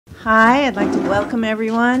Hi, I'd like to welcome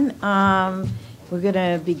everyone. We're going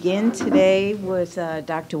to begin today with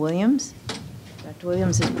Dr. Williams. Dr.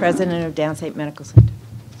 Williams is president of Downstate Medical Center.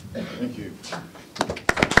 Thank you.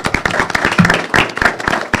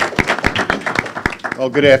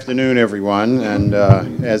 Well, good afternoon, everyone. And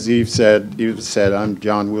as Eve said, I'm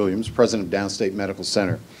John Williams, president of Downstate Medical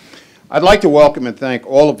Center. I'd like to welcome and thank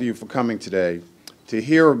all of you for coming today to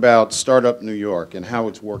hear about StartUp New York and how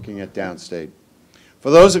it's working at Downstate. For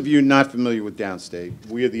those of you not familiar with Downstate,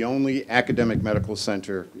 we are the only academic medical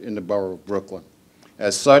center in the borough of Brooklyn.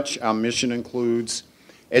 As such, our mission includes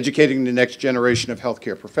educating the next generation of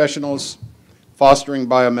healthcare professionals, fostering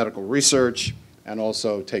biomedical research, and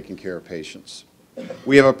also taking care of patients.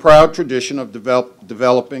 We have a proud tradition of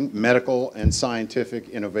developing medical and scientific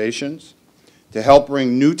innovations to help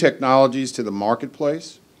bring new technologies to the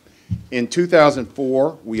marketplace. In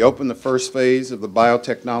 2004, we opened the first phase of the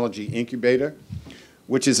Biotechnology Incubator,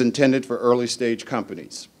 which is intended for early-stage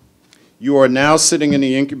companies. You are now sitting in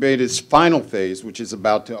the incubator's final phase, which is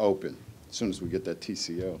about to open, as soon as we get that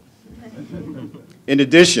TCO. In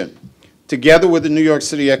addition, together with the New York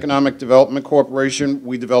City Economic Development Corporation,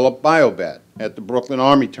 we developed BioBAT at the Brooklyn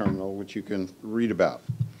Army Terminal, which you can read about,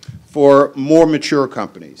 for more mature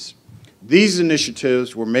companies. These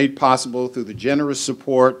initiatives were made possible through the generous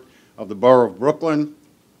support of the Borough of Brooklyn,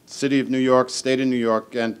 City of New York, State of New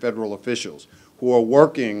York, and federal officials, who are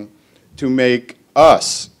working to make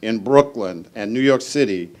us in Brooklyn and New York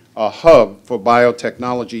City a hub for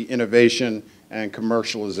biotechnology innovation and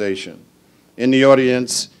commercialization. In the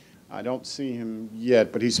audience, I don't see him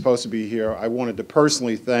yet, but he's supposed to be here. I wanted to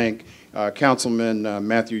personally thank Councilman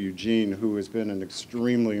Matthew Eugene, who has been an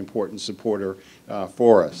extremely important supporter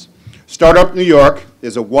for us. StartUp New York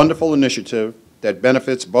is a wonderful initiative that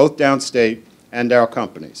benefits both Downstate and our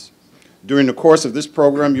companies. During the course of this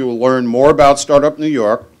program, you will learn more about StartUp New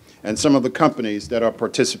York and some of the companies that are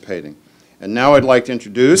participating. And now I'd like to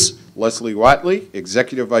introduce Leslie Watley,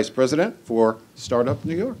 Executive Vice President for StartUp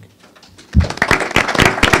New York.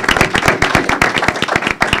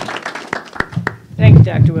 Thank you,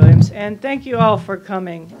 Dr. Williams, and thank you all for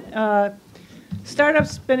coming.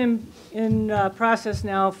 StartUp's been in process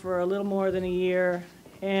now for a little more than a year,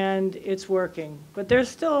 and it's working. But there's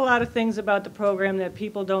still a lot of things about the program that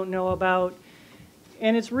people don't know about,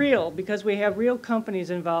 and it's real because we have real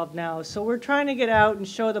companies involved now. So we're trying to get out and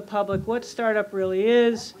show the public what StartUp really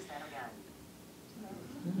is.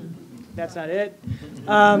 That's not it.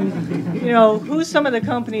 You know, who some of the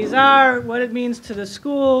companies are, what it means to the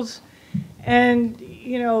schools, and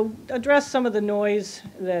address some of the noise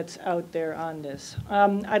that's out there on this.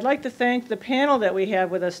 I'd like to thank the panel that we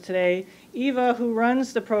have with us today. Eva, who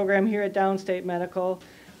runs the program here at Downstate Medical.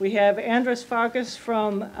 We have Andres Farkas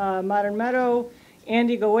from Modern Meadow,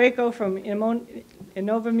 Andy Gowaco from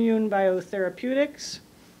Innovamune Biotherapeutics,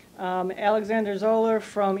 Alexander Zoller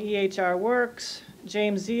from EHR Works,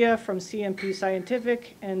 James Zia from CMP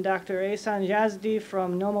Scientific, and Dr. Ehsan Yazdi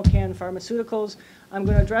from Nomocan Pharmaceuticals. I'm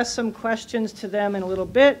going to address some questions to them in a little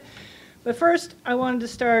bit. But first, I wanted to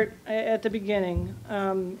start at the beginning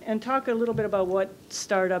and talk a little bit about what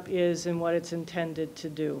StartUp is and what it's intended to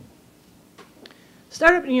do.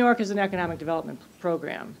 StartUp New York is an economic development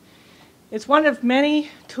program. It's one of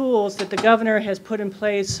many tools that the governor has put in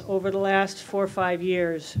place over the last 4 or 5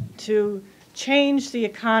 years to change the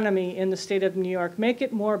economy in the state of New York, make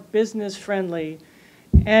it more business friendly,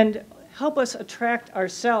 and help us attract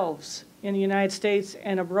ourselves in the United States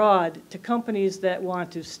and abroad to companies that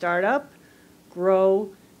want to start up, grow,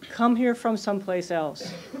 come here from someplace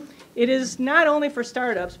else. It is not only for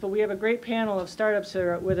startups, but we have a great panel of startups that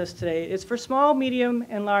are with us today. It's for small, medium,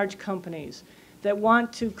 and large companies that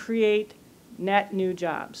want to create net new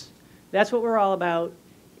jobs. That's what we're all about,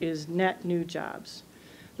 is net new jobs.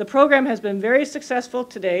 The program has been very successful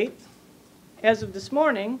to date. As of this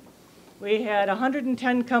morning, we had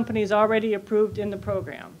 110 companies already approved in the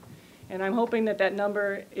program. And I'm hoping that that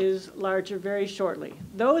number is larger very shortly.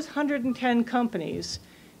 Those 110 companies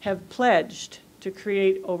have pledged to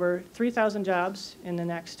create over 3,000 jobs in the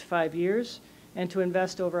next 5 years and to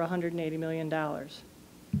invest over $180 million.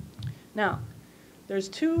 Now, there's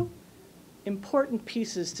two important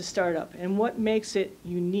pieces to StartUp and what makes it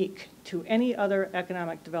unique to any other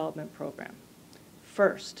economic development program.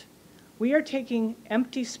 First, we are taking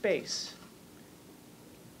empty space,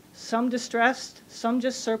 some distressed, some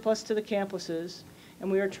just surplus to the campuses,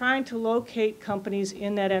 and we are trying to locate companies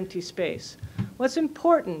in that empty space. What's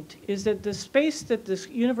important is that the space that the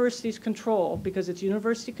universities control, because it's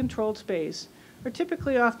university-controlled space, are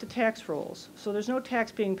typically off the tax rolls, so there's no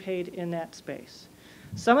tax being paid in that space.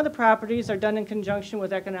 Some of the properties are done in conjunction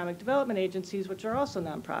with economic development agencies, which are also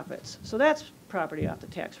nonprofits. So that's property off the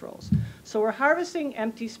tax rolls. So we're harvesting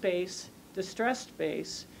empty space, distressed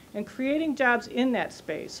space, and creating jobs in that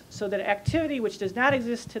space so that activity which does not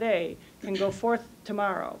exist today can go forth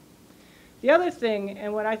tomorrow. The other thing,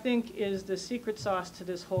 and what I think is the secret sauce to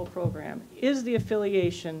this whole program, is the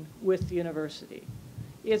affiliation with the university.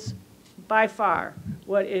 It's by far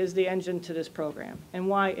what is the engine to this program. And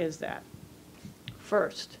why is that?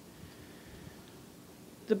 First,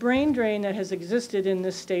 the brain drain that has existed in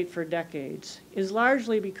this state for decades is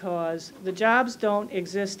largely because the jobs don't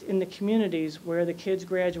exist in the communities where the kids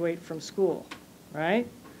graduate from school, right?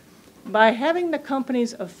 By having the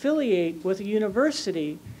companies affiliate with a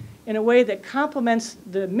university in a way that complements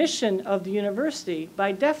the mission of the university,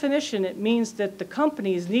 by definition, it means that the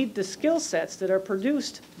companies need the skill sets that are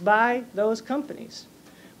produced by those companies,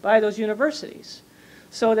 by those universities.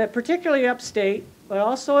 So that particularly upstate, but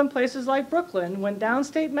also in places like Brooklyn, when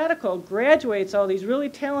Downstate Medical graduates all these really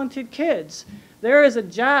talented kids, there is a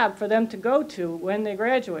job for them to go to when they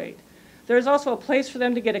graduate. There's also a place for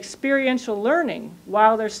them to get experiential learning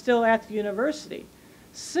while they're still at the university.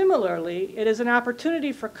 Similarly, it is an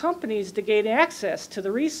opportunity for companies to gain access to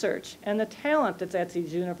the research and the talent that's at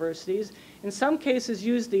these universities, in some cases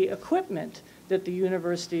use the equipment that the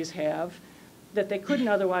universities have that they couldn't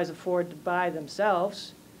otherwise afford to buy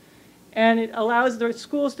themselves. And it allows their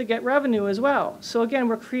schools to get revenue as well. So again,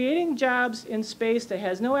 we're creating jobs in space that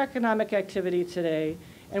has no economic activity today,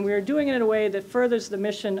 and we are doing it in a way that furthers the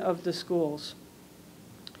mission of the schools.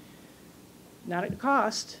 Not at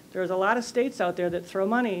cost. There's a lot of states out there that throw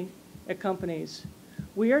money at companies.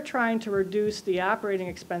 We are trying to reduce the operating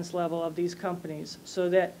expense level of these companies so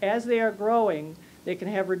that as they are growing, they can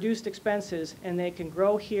have reduced expenses and they can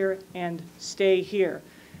grow here and stay here.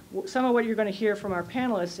 Some of what you're going to hear from our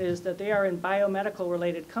panelists is that they are in biomedical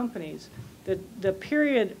related companies. The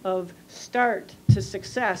period of start to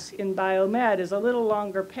success in biomed is a little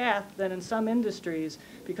longer path than in some industries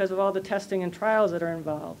because of all the testing and trials that are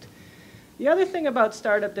involved. The other thing about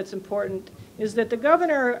startup that's important is that the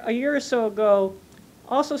governor a year or so ago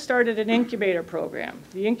also started an incubator program.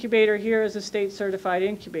 The incubator here is a state certified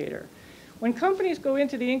incubator. When companies go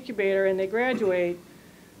into the incubator and they graduate,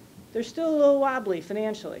 they're still a little wobbly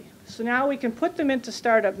financially. So now we can put them into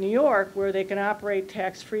Startup New York where they can operate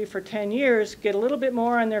tax-free for 10 years, get a little bit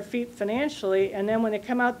more on their feet financially, and then when they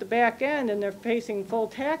come out the back end and they're facing full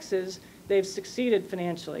taxes, they've succeeded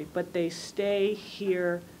financially. But they stay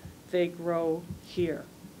here, they grow here.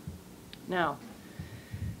 Now,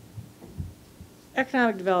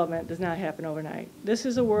 economic development does not happen overnight. This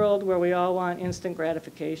is a world where we all want instant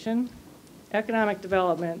gratification. Economic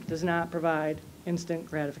development does not provide instant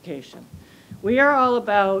gratification. We are all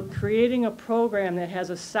about creating a program that has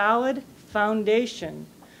a solid foundation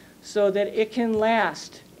so that it can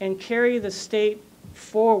last and carry the state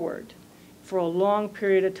forward for a long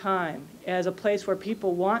period of time as a place where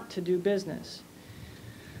people want to do business.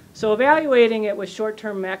 So evaluating it with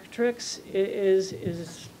short-term metrics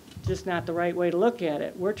is just not the right way to look at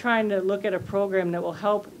it. We're trying to look at a program that will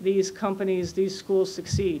help these companies, these schools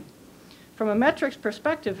succeed. From a metrics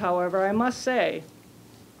perspective, however, I must say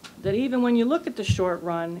that even when you look at the short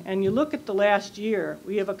run and you look at the last year,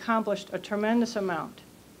 we have accomplished a tremendous amount.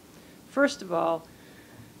 First of all,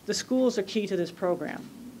 the schools are key to this program.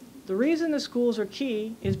 The reason the schools are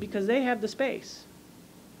key is because they have the space.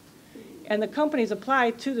 And the companies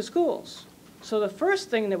apply to the schools. So the first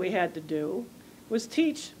thing that we had to do was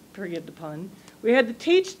teach, forgive the pun, we had to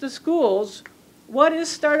teach the schools what is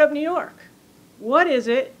Startup New York? What is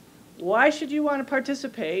it? Why should you want to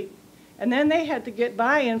participate? And then they had to get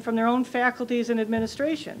buy-in from their own faculties and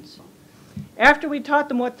administrations. After we taught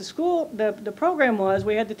them what the program was,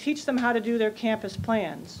 we had to teach them how to do their campus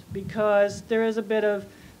plans because there is a bit of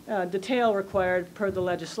detail required per the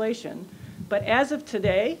legislation. But as of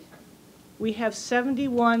today, we have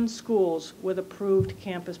 71 schools with approved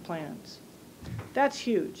campus plans. That's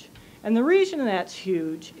huge. And the reason that's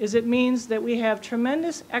huge is it means that we have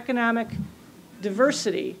tremendous economic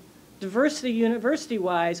diversity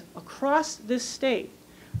university-wise across this state.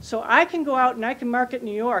 So I can go out and I can market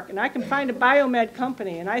New York and I can find a biomed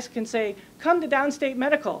company and I can say, come to Downstate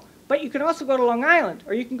Medical, but you can also go to Long Island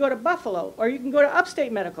or you can go to Buffalo or you can go to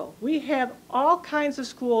Upstate Medical. We have all kinds of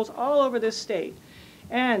schools all over this state.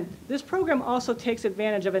 And this program also takes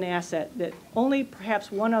advantage of an asset that only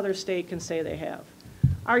perhaps one other state can say they have.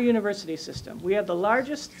 Our university system. We have the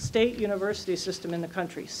largest state university system in the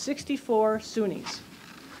country, 64 SUNYs.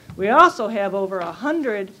 We also have over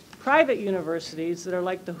 100 private universities that are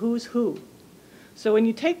like the who's who. So when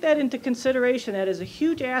you take that into consideration, that is a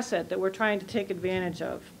huge asset that we're trying to take advantage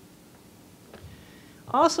of.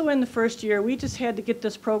 Also in the first year, we just had to get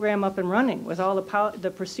this program up and running with all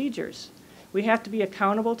the procedures. We have to be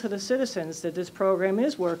accountable to the citizens that this program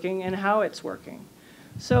is working and how it's working.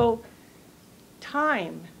 So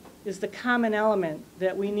time is the common element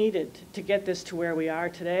that we needed to get this to where we are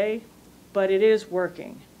today, but it is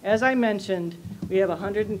working. As I mentioned, we have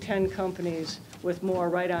 110 companies with more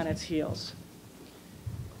right on its heels.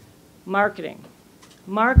 Marketing.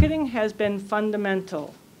 Marketing has been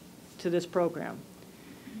fundamental to this program.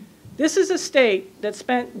 This is a state that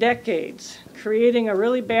spent decades creating a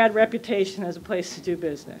really bad reputation as a place to do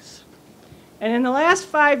business. And in the last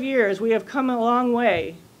 5 years, we have come a long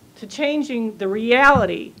way to changing the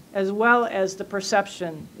reality as well as the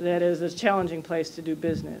perception that it is a challenging place to do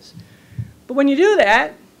business. But when you do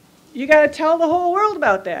that, you got to tell the whole world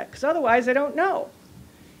about that, because otherwise they don't know.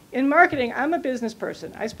 In marketing, I'm a business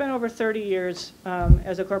person. I spent over 30 years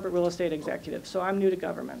as a corporate real estate executive, so I'm new to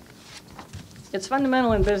government. It's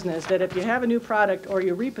fundamental in business that if you have a new product or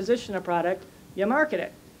you reposition a product, you market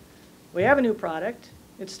it. We have a new product,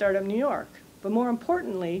 it's StartUp New York. But more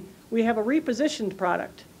importantly, we have a repositioned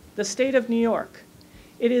product, the state of New York.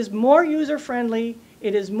 It is more user-friendly,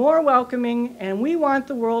 it is more welcoming, and we want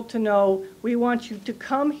the world to know we want you to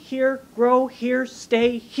come here, grow here,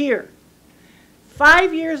 stay here.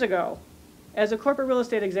 5 years ago, as a corporate real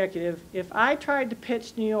estate executive, if I tried to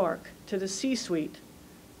pitch New York to the C-suite,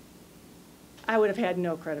 I would have had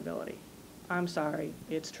no credibility. I'm sorry,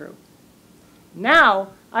 it's true. Now,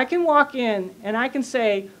 I can walk in and I can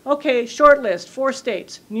say, okay, short list, 4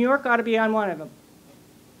 states. New York ought to be on one of them.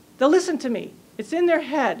 They'll listen to me. It's in their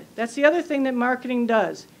head. That's the other thing that marketing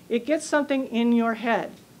does. It gets something in your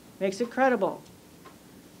head, makes it credible.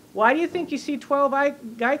 Why do you think you see 12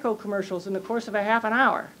 Geico commercials in the course of a half an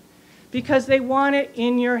hour? Because they want it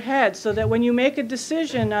in your head so that when you make a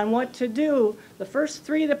decision on what to do, the first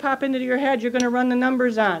 3 that pop into your head, you're going to run the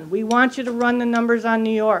numbers on. We want you to run the numbers on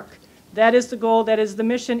New York. That is the goal. That is the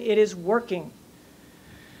mission. It is working.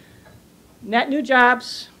 Net new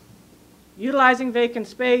jobs, utilizing vacant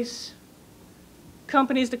space,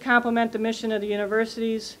 companies to complement the mission of the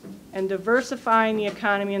universities, and diversifying the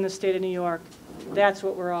economy in the state of New York. That's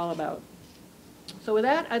what we're all about. So with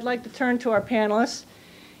that, I'd like to turn to our panelists.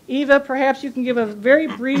 Eva, perhaps you can give a very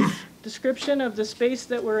brief description of the space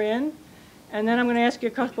that we're in, and then I'm going to ask you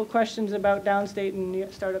a couple questions about Downstate and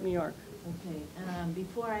StartUp New York. Okay.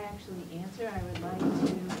 Before I actually answer, I would like to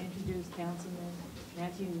introduce Councilman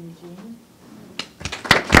Matthew Eugene.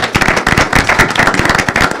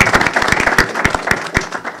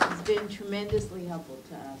 He's been tremendously helpful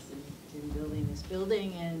to us in building this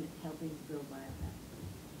building and helping to build BioBAT.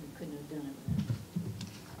 We couldn't have done it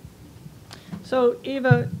without. So,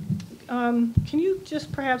 Eva, can you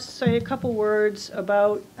just perhaps say a couple words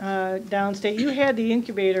about Downstate? You had the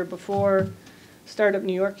incubator before StartUp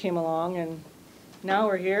New York came along, and now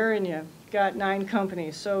we're here, and you've got 9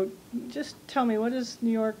 companies. So just tell me, what has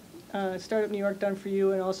StartUp New York done for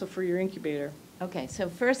you and also for your incubator? Okay, so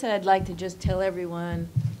first I'd like to just tell everyone,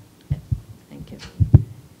 thank you.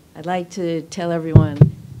 I'd like to tell everyone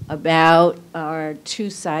about our 2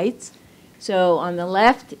 sites. So on the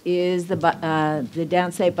left is the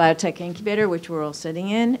Downstate Biotech Incubator, which we're all sitting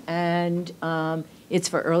in, and it's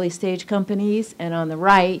for early stage companies. And on the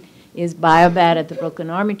right is BioBAT at the Brooklyn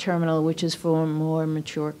Army Terminal, which is for more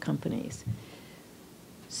mature companies.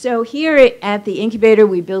 So here at the incubator,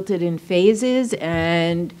 we built it in phases,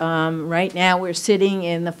 and right now we're sitting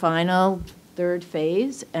in the final 3rd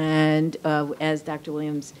phase, and as Dr.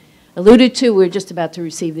 Williams alluded to, we're just about to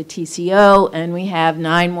receive the TCO, and we have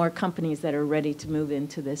 9 more companies that are ready to move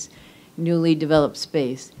into this newly developed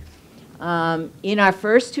space. In our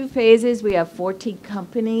first 2 phases, we have 14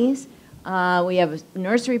 companies. We have a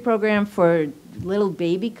nursery program for little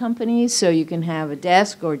baby companies, so you can have a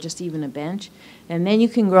desk or just even a bench, and then you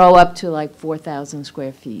can grow up to like 4,000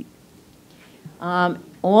 square feet.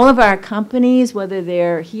 All of our companies, whether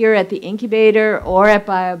they're here at the incubator or at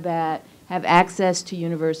BioBAT, have access to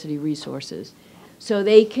university resources. So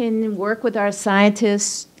they can work with our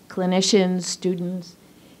scientists, clinicians, students.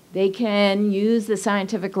 They can use the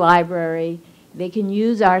scientific library. They can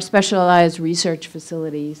use our specialized research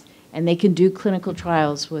facilities, and they can do clinical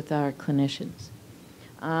trials with our clinicians.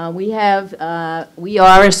 We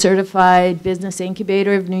are a certified business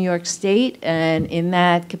incubator of New York State, and in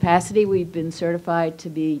that capacity, we've been certified to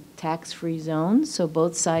be tax-free zones, so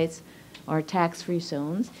both sites are tax-free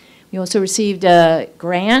zones. We also received a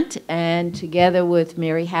grant, and together with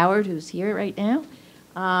Mary Howard, who's here right now,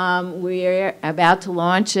 we're about to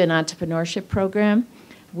launch an entrepreneurship program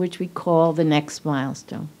which we call the next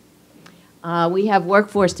milestone. We have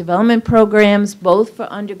workforce development programs, both for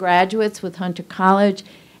undergraduates with Hunter College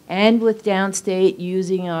and with Downstate,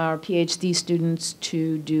 using our Ph.D. students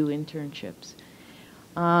to do internships.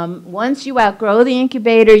 Once you outgrow the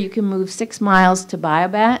incubator, you can move 6 miles to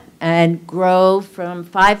BioBAT and grow from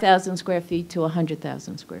 5,000 square feet to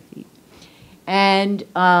 100,000 square feet. And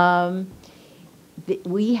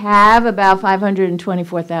we have about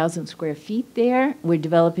 524,000 square feet there. We're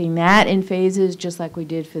developing that in phases, just like we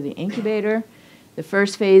did for the incubator. The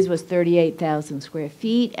first phase was 38,000 square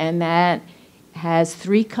feet, and that has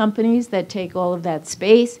 3 companies that take all of that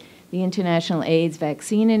space. The International AIDS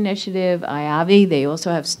Vaccine Initiative, IAVI, they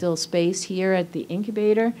also have still space here at the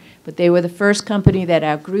incubator, but they were the first company that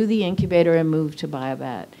outgrew the incubator and moved to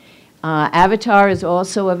BioBAT. Avatar is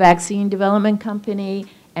also a vaccine development company,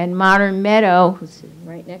 and Modern Meadow, who's sitting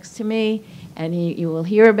right next to me, and you will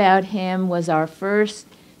hear about him, was our first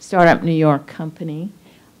StartUp New York company.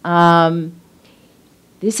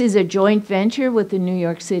 This is a joint venture with the New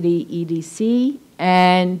York City EDC,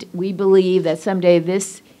 and we believe that someday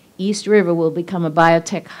this East River will become a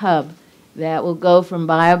biotech hub that will go from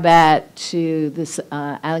BioBAT to this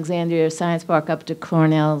Alexandria Science Park up to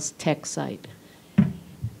Cornell's tech site.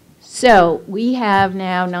 So we have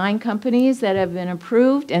now 9 companies that have been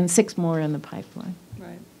approved and 6 more in the pipeline.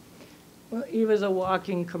 Right. Well, Eva's a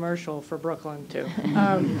walking commercial for Brooklyn, too.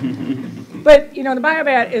 But, you know, the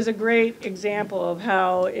BioBAT is a great example of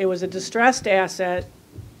how it was a distressed asset.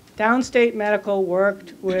 Downstate Medical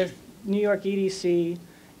worked with New York EDC,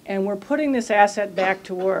 and we're putting this asset back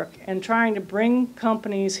to work and trying to bring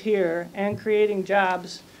companies here and creating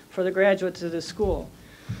jobs for the graduates of the school.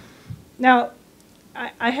 Now,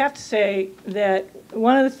 I have to say that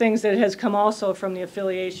one of the things that has come also from the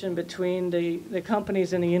affiliation between the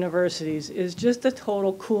companies and the universities is just the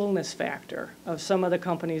total coolness factor of some of the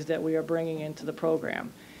companies that we are bringing into the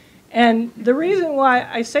program. And the reason why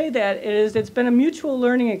I say that is it's been a mutual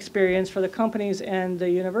learning experience for the companies and the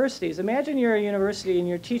universities. Imagine you're a university and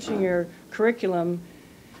you're teaching your curriculum.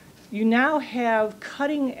 You now have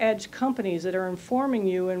cutting-edge companies that are informing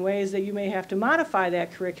you in ways that you may have to modify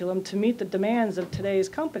that curriculum to meet the demands of today's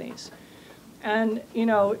companies. And, you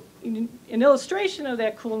know, in illustration of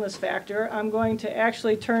that coolness factor, I'm going to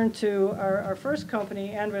actually turn to our first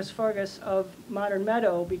company, Andres Fergus of Modern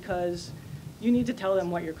Meadow, because you need to tell them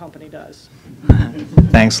what your company does.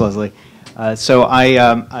 Thanks, Leslie. So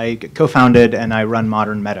I co-founded and I run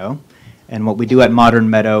Modern Meadow. And what we do at Modern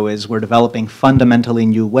Meadow is we're developing fundamentally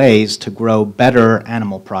new ways to grow better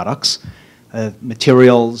animal products,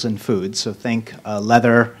 materials and foods, so think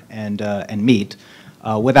leather and meat,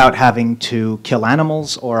 without having to kill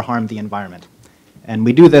animals or harm the environment. And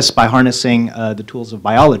we do this by harnessing the tools of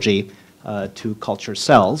biology to culture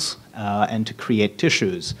cells and to create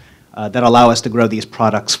tissues that allow us to grow these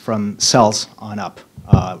products from cells on up,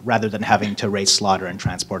 rather than having to raise, slaughter, and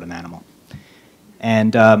transport an animal.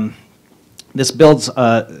 And this builds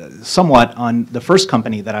somewhat on the first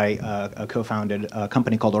company that I co-founded, a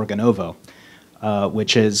company called Organovo,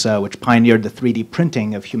 which pioneered the 3D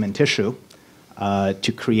printing of human tissue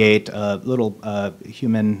to create little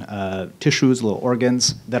human tissues, little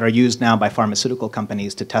organs that are used now by pharmaceutical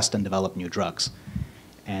companies to test and develop new drugs.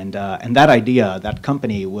 And that idea, that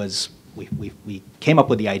company was, we came up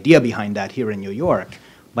with the idea behind that here in New York,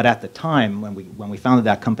 but at the time when we founded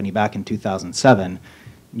that company back in 2007,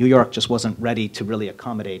 New York just wasn't ready to really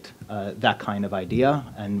accommodate that kind of idea,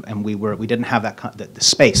 and we didn't have the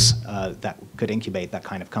space that could incubate that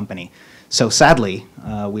kind of company. So sadly,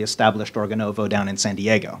 we established Organovo down in San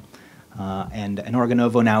Diego, and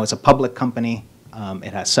Organovo now is a public company.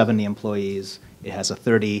 It has 70 employees. It has a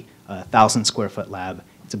 30,000 square foot lab.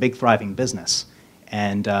 It's a big thriving business,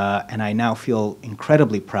 and I now feel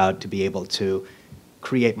incredibly proud to be able to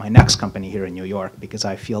create my next company here in New York, because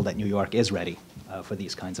I feel that New York is ready for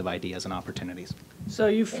these kinds of ideas and opportunities. So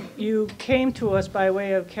you came to us by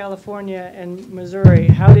way of California and Missouri.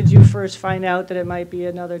 How did you first find out that it might be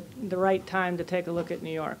the right time to take a look at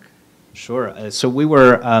New York? Sure. So we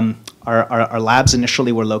were, our labs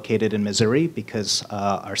initially were located in Missouri because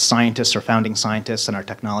our scientists, our founding scientists, and our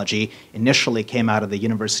technology initially came out of the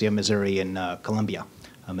University of Missouri in Columbia,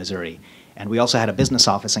 Missouri. And we also had a business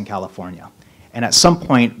office in California. And at some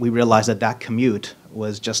point, we realized that that commute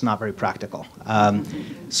was just not very practical.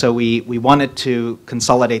 So we wanted to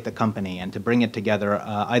consolidate the company and to bring it together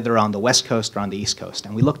either on the West Coast or on the East Coast.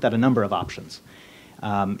 And we looked at a number of options.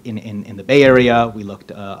 In the Bay Area, we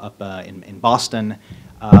looked up in Boston,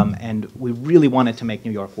 and we really wanted to make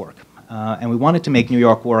New York work. And we wanted to make New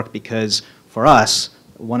York work because, for us,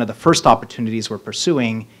 one of the first opportunities we're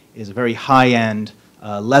pursuing is a very high-end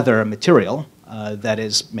leather material that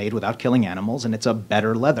is made without killing animals, and it's a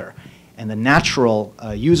better leather. And the natural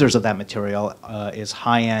users of that material is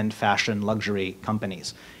high-end fashion luxury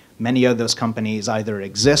companies. Many of those companies either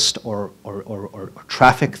exist or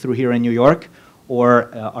traffic through here in New York,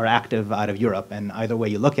 or are active out of Europe. And either way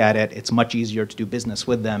you look at it, it's much easier to do business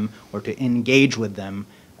with them or to engage with them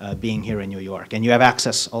being here in New York. And you have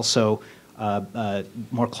access also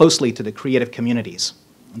more closely to the creative communities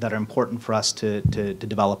that are important for us to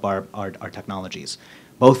develop our technologies,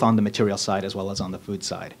 both on the material side as well as on the food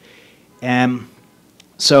side.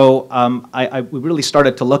 So we really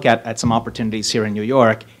started to look at some opportunities here in New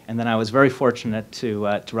York, and then I was very fortunate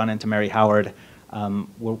to run into Mary Howard.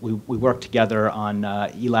 We worked together on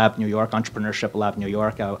eLab New York, Entrepreneurship Lab New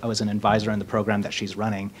York. I was an advisor in the program that she's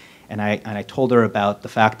running, and I told her about the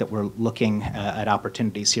fact that we're looking at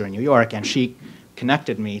opportunities here in New York, and she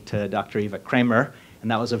connected me to Dr. Eva Kramer,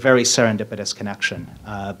 and that was a very serendipitous connection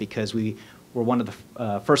because we were one of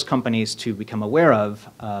the first companies to become aware of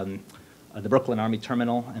the Brooklyn Army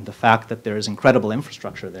Terminal and the fact that there is incredible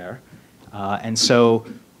infrastructure there. And so,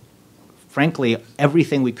 frankly,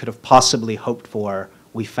 everything we could have possibly hoped for,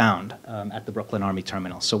 we found at the Brooklyn Army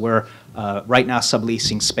Terminal. So we're right now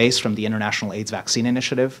subleasing space from the International AIDS Vaccine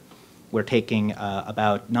Initiative. We're taking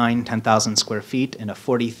about 10,000 square feet in a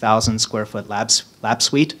 40,000 square foot lab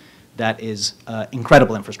suite that is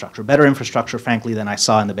incredible infrastructure, better infrastructure, frankly, than I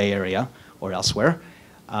saw in the Bay Area or elsewhere.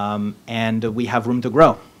 And we have room to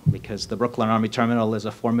grow because the Brooklyn Army Terminal is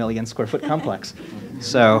a 4 million square foot complex.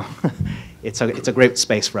 So it's a great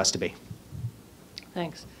space for us to be.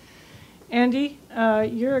 Thanks. Andy,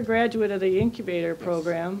 you're a graduate of the incubator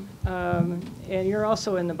program, and you're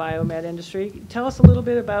also in the biomed industry. Tell us a little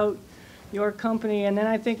bit about your company, and then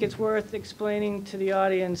I think it's worth explaining to the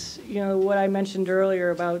audience, you know, what I mentioned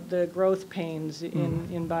earlier about the growth pains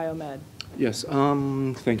in biomed. Yes,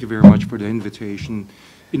 thank you very much for the invitation.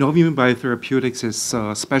 Innovium Biotherapeutics is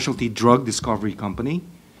a specialty drug discovery company.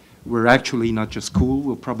 We're actually not just cool,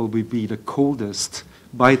 we'll probably be the coldest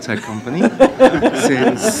biotech company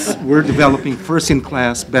since we're developing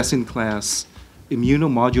first-in-class, best-in-class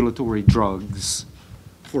immunomodulatory drugs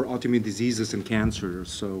for autoimmune diseases and cancer.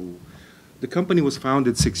 So the company was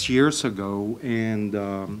founded 6 years ago, and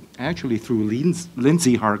actually through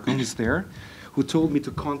Lindsay Harcum, who's there, who told me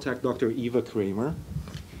to contact Dr. Eva Kramer.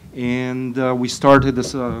 And we started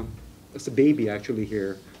as a baby, actually,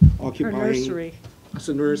 here, occupying... Her nursery. As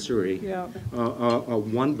a nursery. Yeah. A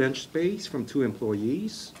one bench space from 2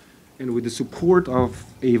 employees. And with the support of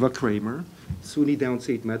Eva Kramer, SUNY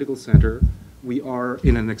Downstate Medical Center, we are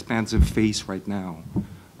in an expansive phase right now.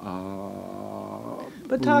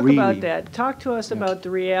 But talk really, about that. Talk to us about the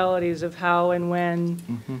realities of how and when,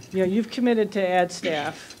 you know, you've committed to add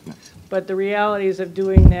staff, but the realities of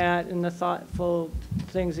doing that and the thoughtful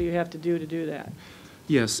things that you have to do that.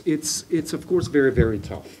 Yes, it's of course very, very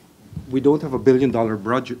tough. We don't have a $1 billion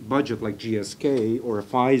budget like GSK or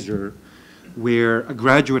Pfizer, where a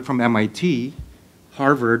graduate from MIT,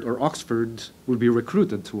 Harvard, or Oxford will be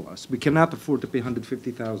recruited to us. We cannot afford to pay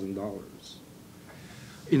 $150,000.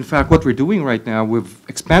 In fact, what we're doing right now, we've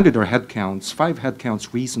expanded our headcounts, 5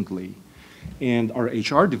 headcounts recently, and our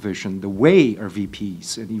HR division, the way our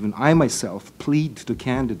VPs, and even I myself, plead to the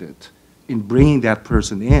candidate in bringing that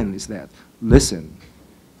person in is that, listen,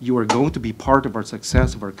 you are going to be part of our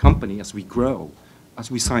success of our company as we grow, as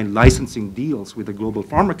we sign licensing deals with the global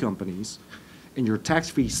pharma companies, and your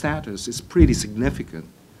tax-free status is pretty significant.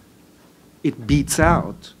 It beats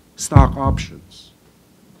out stock options.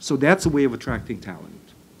 So that's a way of attracting talent.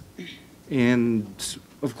 And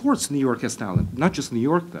of course, New York has talent. Not just New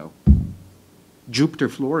York, though. Jupiter,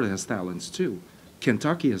 Florida has talents, too.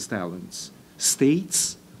 Kentucky has talents.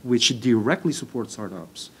 States which directly support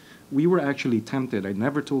startups. We were actually tempted. I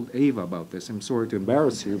never told Ava about this. I'm sorry to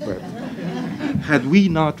embarrass you, but had we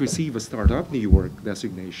not received a Startup New York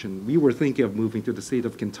designation, we were thinking of moving to the state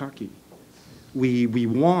of Kentucky. We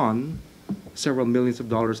won several millions of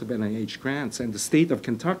dollars of NIH grants, and the state of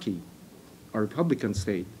Kentucky, our Republican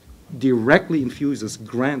state, directly infuses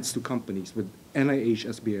grants to companies with NIH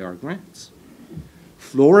SBIR grants.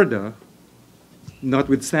 Florida,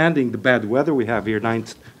 notwithstanding the bad weather we have here, 9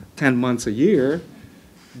 to 10 months a year,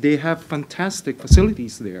 they have fantastic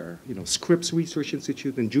facilities there. You know, Scripps Research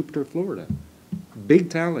Institute in Jupiter, Florida. Big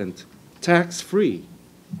talent, tax-free.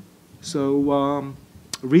 So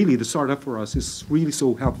really, the startup for us is really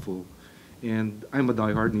so helpful. And I'm a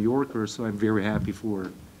diehard New Yorker, so I'm very happy for,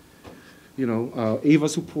 you know,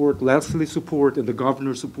 Ava's support, Leslie's support, and the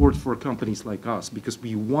governor's support for companies like us, because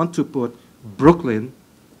we want to put Brooklyn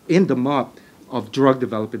in the map of drug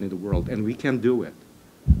development in the world, and we can do it.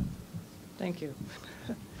 Thank you.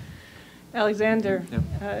 Alexander,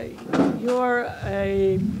 Yeah. You're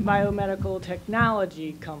a biomedical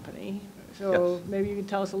technology company. So Yes. maybe you can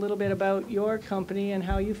tell us a little bit about your company and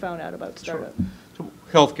how you found out about StartUp. So,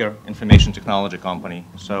 healthcare information technology company.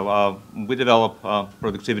 So we develop a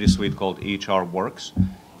productivity suite called EHR Works.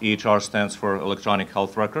 EHR stands for Electronic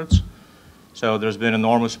Health Records. So there's been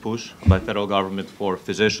enormous push by federal government for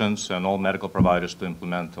physicians and all medical providers to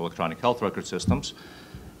implement electronic health record systems.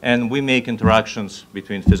 And we make interactions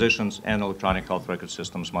between physicians and electronic health record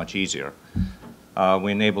systems much easier.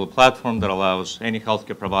 We enable a platform that allows any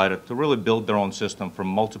healthcare provider to really build their own system from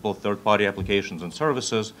multiple third-party applications and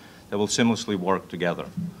services that will seamlessly work together.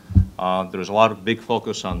 There's a lot of big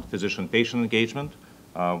focus on physician-patient engagement.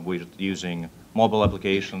 We're using mobile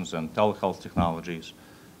applications and telehealth technologies.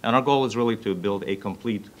 And our goal is really to build a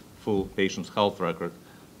complete, full patient's health record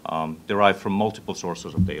derived from multiple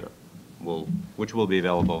sources of data, which will be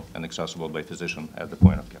available and accessible by physician at the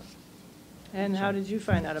point of care. And how did you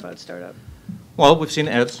find out about StartUp? Well, we've seen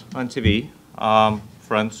ads on TV.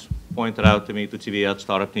 Friends pointed out to me to TV at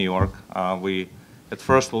StartUp New York. We, at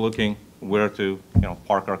first, were looking where to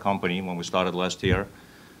park our company when we started last year.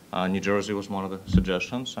 New Jersey was one of the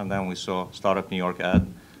suggestions, and then we saw StartUp New York ad.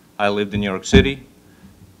 I lived in New York City.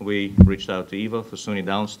 We reached out to IAVI for SUNY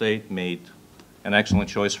Downstate, made an excellent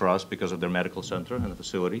choice for us because of their medical center and the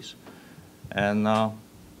facilities. And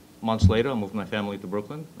months later, I moved my family to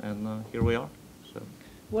Brooklyn, and here we are. So.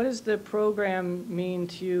 What does the program mean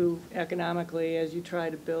to you economically as you try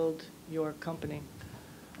to build your company?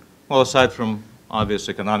 Well, aside from obvious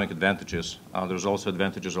economic advantages, there's also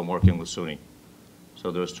advantages of working with SUNY. So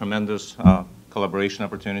there's tremendous collaboration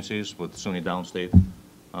opportunities with SUNY Downstate,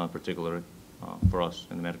 particularly for us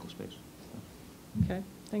in the medical space. Okay,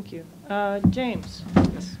 thank you. James,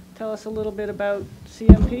 tell us a little bit about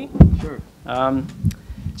CMP. Sure.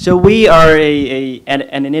 So we are an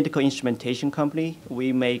analytical instrumentation company.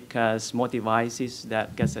 We make small devices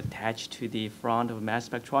that gets attached to the front of mass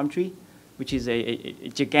spectrometry, which is a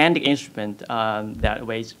gigantic instrument that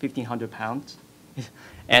weighs 1,500 pounds.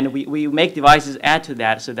 And we make devices add to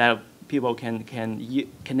that so that people can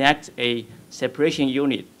connect a separation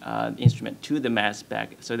unit instrument to the mass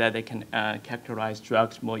spec so that they can characterize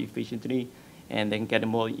drugs more efficiently and then get a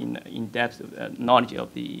more in-depth knowledge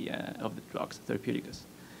of the drugs, therapeutics.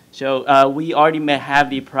 So we already have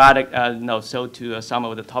the product sold to some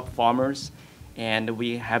of the top farmers, and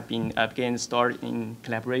we have been getting started in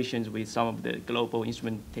collaborations with some of the global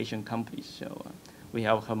instrumentation companies. So we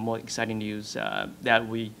have more exciting news that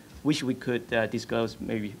we wish we could disclose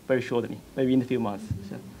maybe very shortly, maybe in a few months.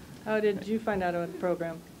 So. How did you find out about the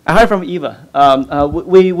program? I heard from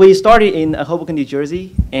IAVI. We started in Hoboken, New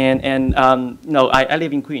Jersey, and I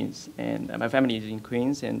live in Queens, and my family is in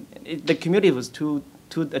Queens, and the commute was too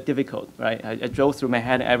difficult, right? I drove through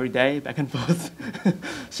Manhattan every day, back and forth.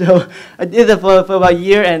 So I did it for about a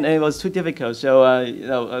year, and it was too difficult. So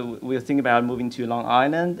we were thinking about moving to Long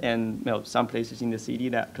Island and some places in the city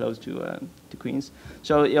that close to Queens.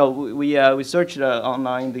 So we searched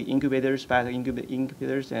online the incubators, biotech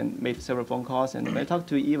incubators, and made several phone calls. And I talked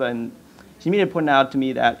to Eva, and she immediately pointed out to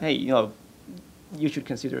me that, hey, you should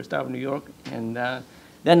consider StartUp New York. And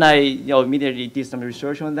then I immediately did some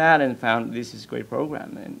research on that and found this is a great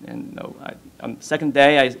program. And on the second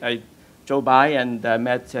day, I drove by and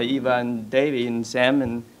met Eva and David and Sam,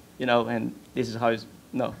 and and this is how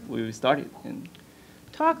we started. And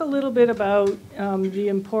talk a little bit about the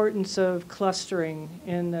importance of clustering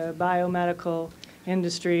in the biomedical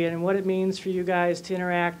industry and what it means for you guys to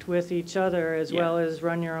interact with each other as well as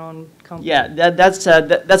run your own company. Yeah,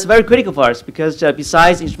 that's very critical for us because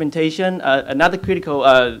besides instrumentation, another critical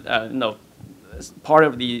part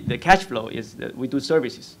of the cash flow is that we do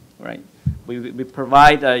services, right? We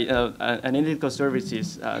provide analytical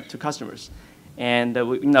services to customers, and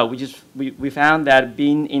we found that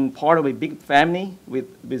being in part of a big family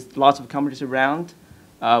with lots of companies around,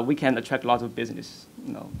 we can attract lots of business.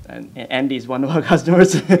 And Andy is one of our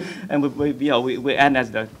customers, and we add as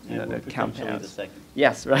the compound.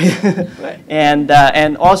 Yes, right. Right.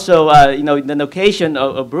 And also the location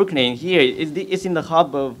of Brooklyn here is in the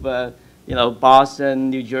hub of Boston,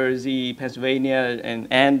 New Jersey, Pennsylvania,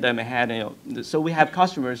 and Manhattan. So we have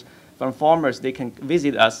customers from farmers. They can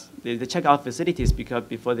visit us. They check out facilities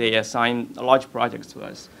before they assign large projects to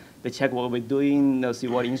us. They check what we're doing, see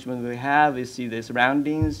what instruments we have, they see the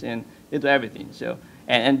surroundings, and they do everything. So,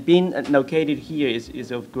 and being located here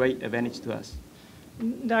is of great advantage to us.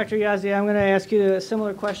 Dr. Yazdi, I'm going to ask you a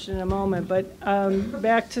similar question in a moment, but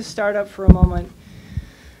back to StartUp for a moment.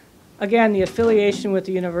 again, the affiliation with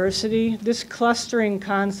the university. This clustering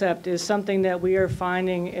concept is something that we are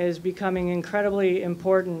finding is becoming incredibly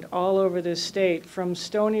important all over this state, from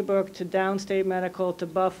Stony Brook to Downstate Medical to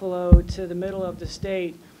Buffalo to the middle of the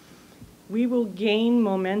state. We will gain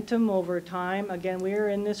momentum over time. Again, we are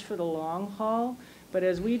in this for the long haul, but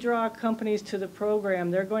as we draw companies to the program,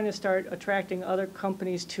 they're going to start attracting other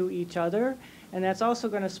companies to each other, and that's also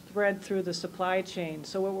going to spread through the supply chain.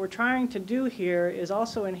 So what we're trying to do here is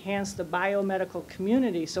also enhance the biomedical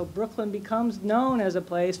community, so Brooklyn becomes known as a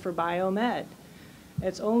place for biomed.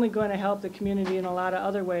 It's only going to help the community in a lot of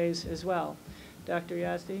other ways as well. Dr.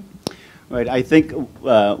 Yazdi? Right, I think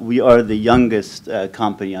we are the youngest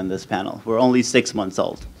company on this panel. We're only 6 months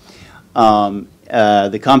old.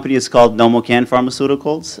 The company is called Nomocan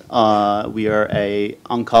Pharmaceuticals. We are a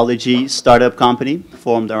oncology startup company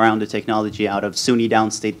formed around the technology out of SUNY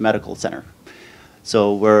Downstate Medical Center.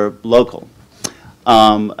 So we're local.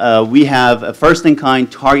 We have a first-in-kind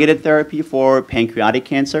targeted therapy for pancreatic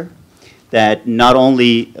cancer that not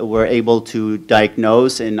only we're able to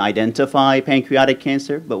diagnose and identify pancreatic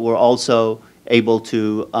cancer, but we're also able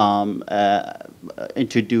to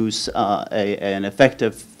introduce an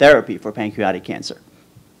effective therapy for pancreatic cancer.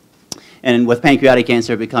 And with pancreatic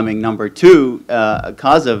cancer becoming number 2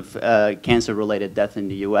 cause of cancer-related death in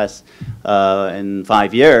the U.S. In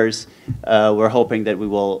 5 years, we're hoping that we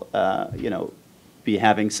will, be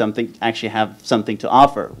having something, actually have something to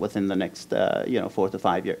offer within the next, 4 to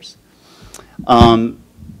 5 years.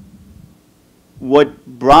 What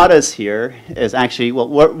brought us here is actually, well,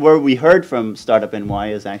 where we heard from StartUp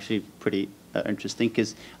NY is actually pretty interesting,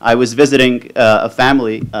 because I was visiting a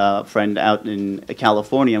family friend out in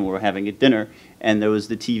California, and we were having a dinner, and there was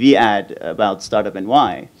the TV ad about StartUp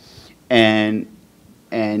NY, and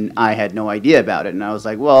I had no idea about it, and I was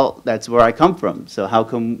like, well, that's where I come from, so how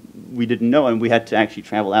come we didn't know? And we had to actually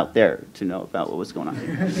travel out there to know about what was going on,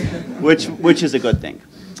 which is a good thing.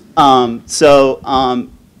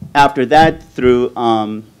 After that, through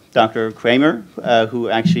Dr. Kramer, who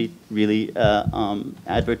actually really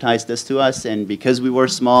advertised this to us, and because we were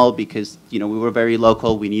small, because we were very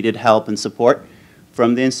local, we needed help and support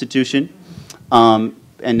from the institution. And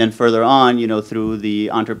then further on, through the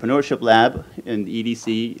entrepreneurship lab and the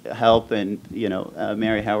EDC help and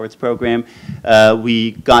Mary Howard's program,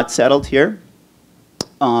 we got settled here.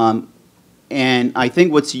 And I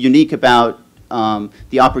think what's unique about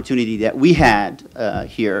the opportunity that we had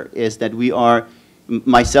here is that we are,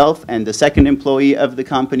 myself and the second employee of the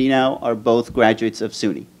company now are both graduates of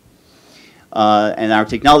SUNY. And our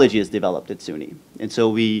technology is developed at SUNY. And so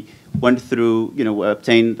we went through,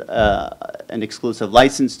 obtained an exclusive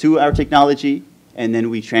license to our technology, and then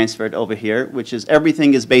we transferred over here, which is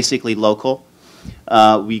everything is basically local.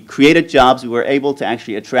 We created jobs. We were able to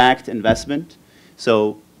actually attract investment.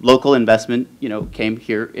 So local investment, came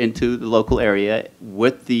here into the local area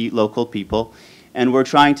with the local people, and we're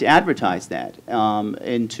trying to advertise that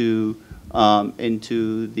into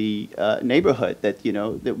the neighborhood, that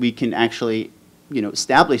that we can actually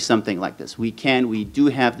establish something like this. We do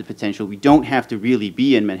have the potential. We don't have to really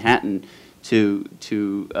be in Manhattan to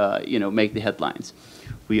make the headlines.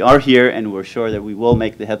 We are here, and we're sure that we will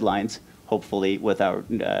make the headlines, hopefully, with our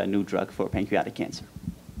new drug for pancreatic cancer.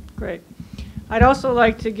 Great. I'd also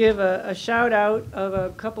like to give a shout out of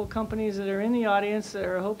a couple companies that are in the audience that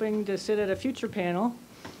are hoping to sit at a future panel,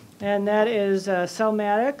 and that is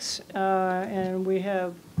Cellmatics, and we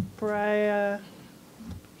have Pariah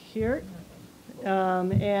here,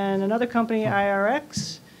 and another company,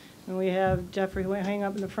 IRX, and we have Jeffrey hanging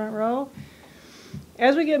up in the front row.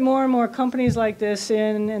 As we get more and more companies like this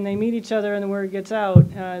in, and they meet each other and the word gets out,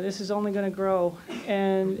 this is only going to grow,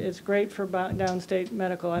 and it's great for Downstate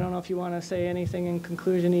Medical. I don't know if you want to say anything in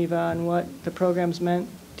conclusion, Eva, on what the program's meant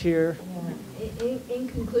to your... Yeah. In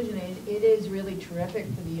conclusion, it is really terrific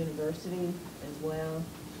for the university as well.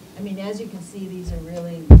 I mean, as you can see, these are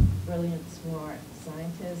really brilliant, smart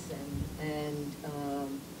scientists, and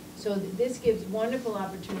so this gives wonderful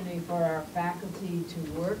opportunity for our faculty to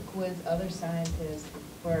work with other scientists,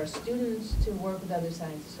 for our students to work with other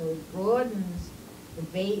scientists. So it broadens the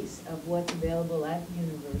base of what's available at the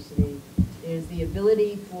university. There's the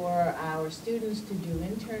ability for our students to do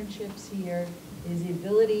internships here. There's the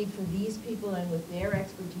ability for these people and with their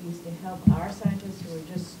expertise to help our scientists who are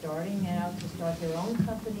just starting out to start their own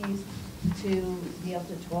companies, to be able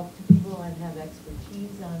to talk to people and have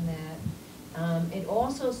expertise on that. It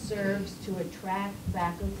also serves to attract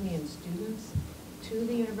faculty and students to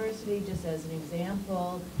the university. Just as an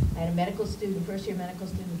example, I had a medical student, first-year medical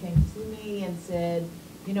student, came to see me and said,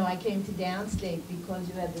 I came to Downstate because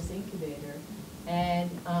you had this incubator. And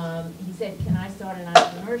he said, can I start an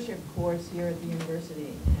entrepreneurship course here at the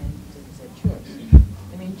university? And so he said, sure.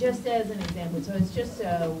 I mean, just as an example, so it's just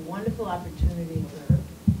a wonderful opportunity for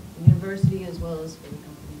the university as well as for the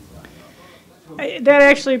companies. That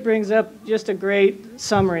actually brings up just a great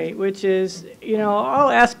summary, which is, you know, all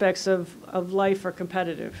aspects of life are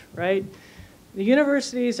competitive, right? The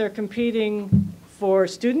universities are competing for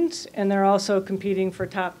students, and they're also competing for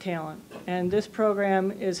top talent. And this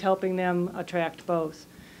program is helping them attract both.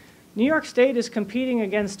 New York State is competing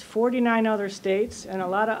against 49 other states and a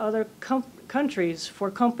lot of other countries for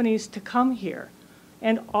companies to come here.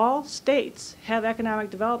 And all states have economic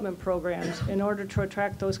development programs in order to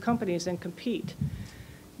attract those companies and compete.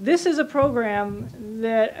 This is a program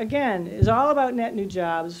that, again, is all about net new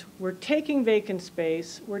jobs. We're taking vacant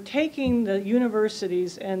space. We're taking the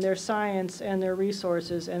universities and their science and their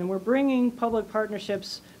resources, and we're bringing public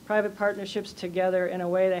partnerships, private partnerships together in a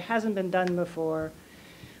way that hasn't been done before.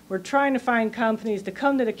 We're trying to find companies to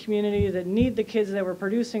come to the community that need the kids that we're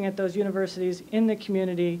producing at those universities in the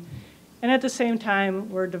community. And at the same time,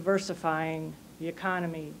 we're diversifying the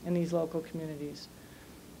economy in these local communities.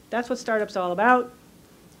 That's what StartUp's all about.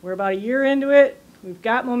 We're about a year into it. We've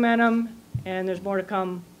got momentum, and there's more to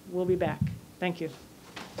come. We'll be back. Thank you.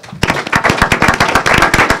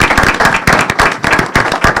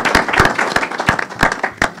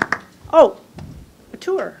 Oh, a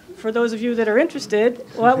tour. For those of you that are interested,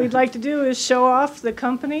 what we'd like to do is show off the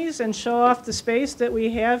companies and show off the space that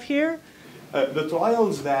we have here. The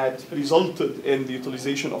trials that resulted in the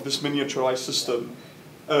utilization of this miniaturized system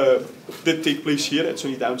did take place here at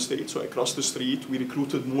SUNY Downstate, so across the street. We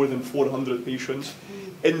recruited more than 400 patients.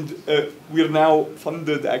 And we're now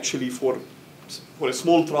funded actually for a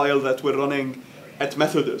small trial that we're running at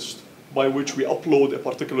Methodist, by which we upload a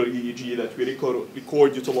particular EEG that we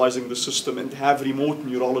record utilizing the system and have remote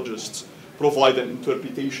neurologists provide an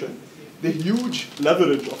interpretation. The huge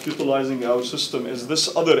leverage of utilizing our system is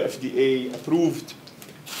this other FDA-approved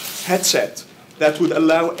headset that would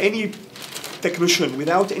allow any technician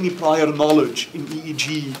without any prior knowledge in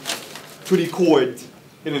EEG to record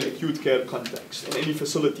in an acute care context in any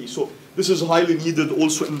facility. So this is highly needed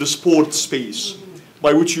also in the sports space,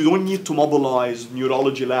 by which you don't need to mobilize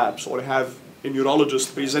neurology labs or have a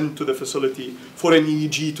neurologist present to the facility for an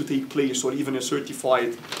EEG to take place or even a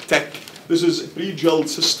certified tech. This is a pre-gelled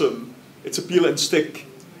system. It's a peel and stick.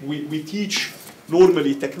 We teach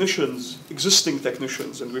normally technicians, existing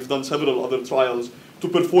technicians, and we've done several other trials, to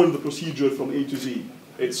perform the procedure from A to Z.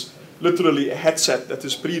 It's literally a headset that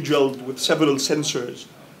is pre-gelled with several sensors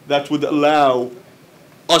that would allow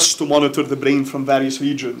us to monitor the brain from various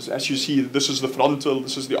regions. As you see, this is the frontal,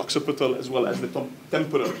 this is the occipital, as well as the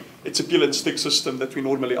temporal. It's a peel and stick system that we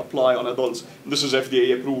normally apply on adults. And this is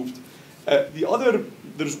FDA approved.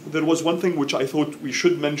 There was one thing which I thought we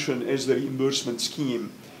should mention is the reimbursement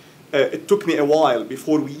scheme. It took me a while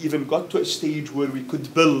before we even got to a stage where we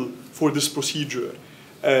could bill for this procedure.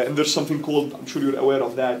 And there's something called, I'm sure you're aware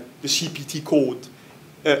of that, the CPT code.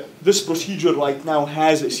 This procedure right now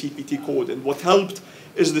has a CPT code, and what helped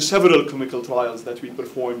is the several clinical trials that we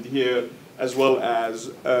performed here, as well as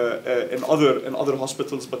in other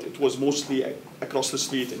hospitals, but it was mostly across the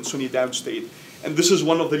street in SUNY Downstate. And this is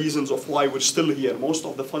one of the reasons of why we're still here. Most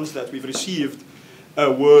of the funds that we've received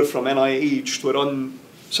were from NIH to run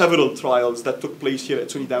several trials that took place here at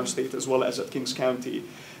SUNY Downstate as well as at Kings County.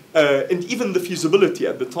 And even the feasibility,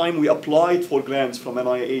 at the time we applied for grants from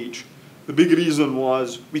NIH, the big reason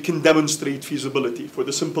was we can demonstrate feasibility for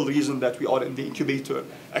the simple reason that we are in the incubator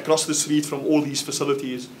across the street from all these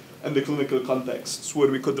facilities and the clinical contexts where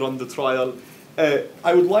we could run the trial.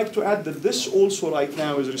 I would like to add that this also right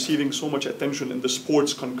now is receiving so much attention in the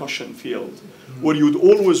sports concussion field, where you'd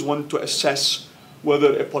always want to assess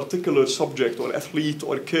whether a particular subject or athlete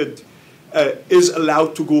or kid is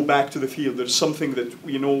allowed to go back to the field. There's something that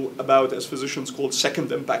we know about as physicians called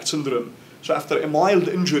second impact syndrome. So after a mild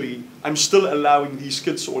injury, I'm still allowing these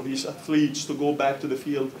kids or these athletes to go back to the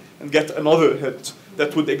field and get another hit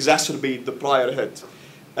that would exacerbate the prior hit.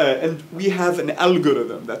 And we have an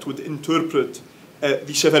algorithm that would interpret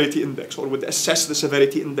the severity index or would assess the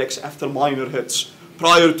severity index after minor hits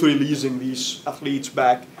prior to releasing these athletes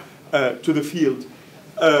back to the field.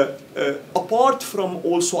 Apart from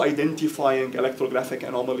also identifying electrographic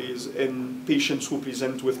anomalies in patients who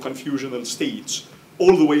present with confusional states,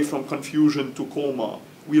 all the way from confusion to coma,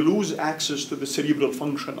 we lose access to the cerebral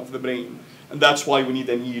function of the brain. And that's why we need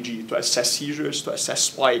an EEG to assess seizures, to assess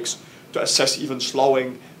spikes, to assess even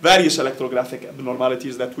slowing, various electrographic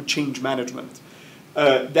abnormalities that would change management.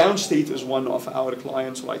 Downstate is one of our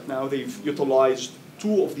clients right now. They've utilized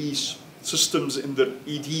 2 of these systems in their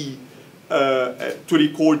ED to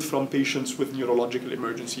record from patients with neurological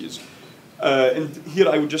emergencies. And here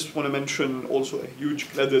I would just want to mention also a huge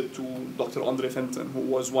credit to Dr. Andre Fenton, who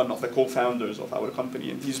was one of the co-founders of our company,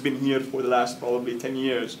 and he's been here for the last probably 10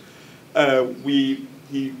 years.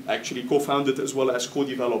 He actually co-founded as well as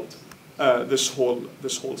co-developed this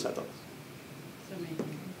whole setup.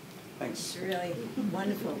 Thanks. It's really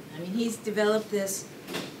wonderful. I mean, he's developed this.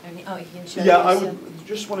 I mean, oh, you can show. Yeah, I would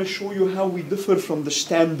just want to show you how we differ from the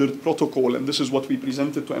standard protocol, and this is what we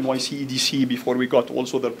presented to NYC EDC before we got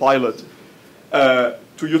also their pilot,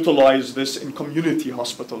 to utilize this in community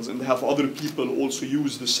hospitals and have other people also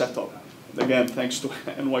use the setup. Again, thanks to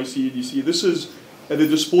NYC EDC. This is a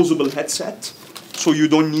disposable headset, so you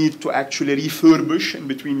don't need to actually refurbish in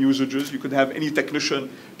between usages. You could have any technician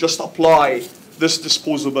just apply this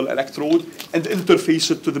disposable electrode and interface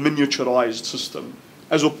it to the miniaturized system,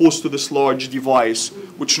 as opposed to this large device,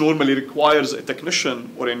 which normally requires a technician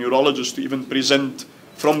or a neurologist to even present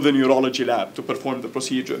from the neurology lab to perform the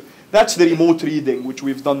procedure. That's the remote reading, which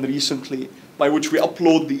we've done recently, by which we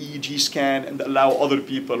upload the EEG scan and allow other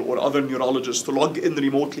people or other neurologists to log in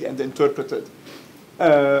remotely and interpret it.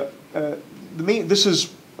 This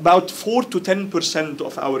is about 4 to 10%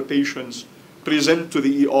 of our patients present to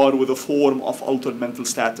the ER with a form of altered mental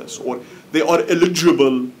status, or they are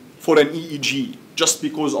eligible for an EEG just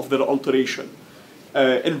because of their alteration.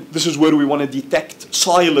 And this is where we want to detect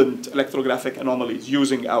silent electrographic anomalies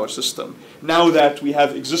using our system. Now that we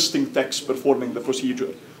have existing techs performing the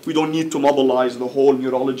procedure, we don't need to mobilize the whole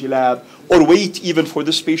neurology lab or wait even for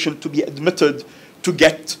this patient to be admitted to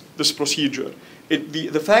get this procedure.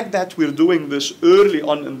 The fact that we're doing this early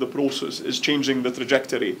on in the process is changing the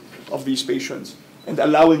trajectory of these patients and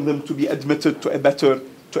allowing them to be admitted to a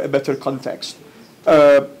better context.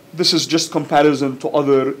 This is just comparison to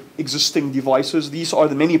other existing devices. These are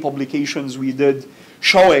the many publications we did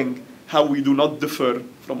showing how we do not differ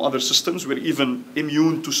from other systems. We're even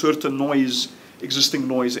immune to certain noise, existing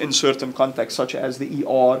noise in certain contexts, such as the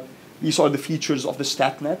ER. These are the features of the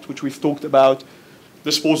StatNet, which we've talked about.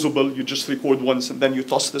 Disposable, you just record once and then you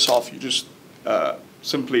toss this off. You just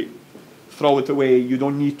simply throw it away. You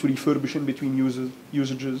don't need to refurbish in between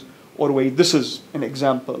usages or wait. This is an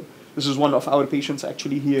example. This is one of our patients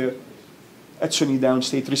actually here at SUNY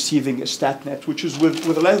Downstate receiving a StatNet, which is with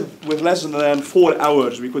less than 4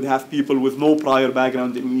 hours, we could have people with no prior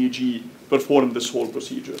background in EEG perform this whole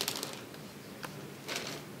procedure.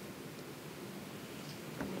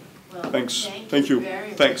 Well, Thanks. Thank you.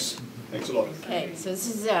 Thanks. Thanks a lot. Okay, so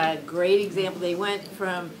this is a great example. They went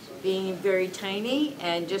from being very tiny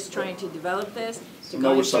and just trying to develop this to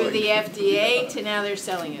going through the FDA to now they're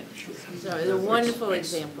selling it. So it's a wonderful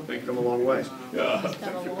example. They've come a long way. Yeah. It's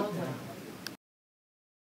come a long way.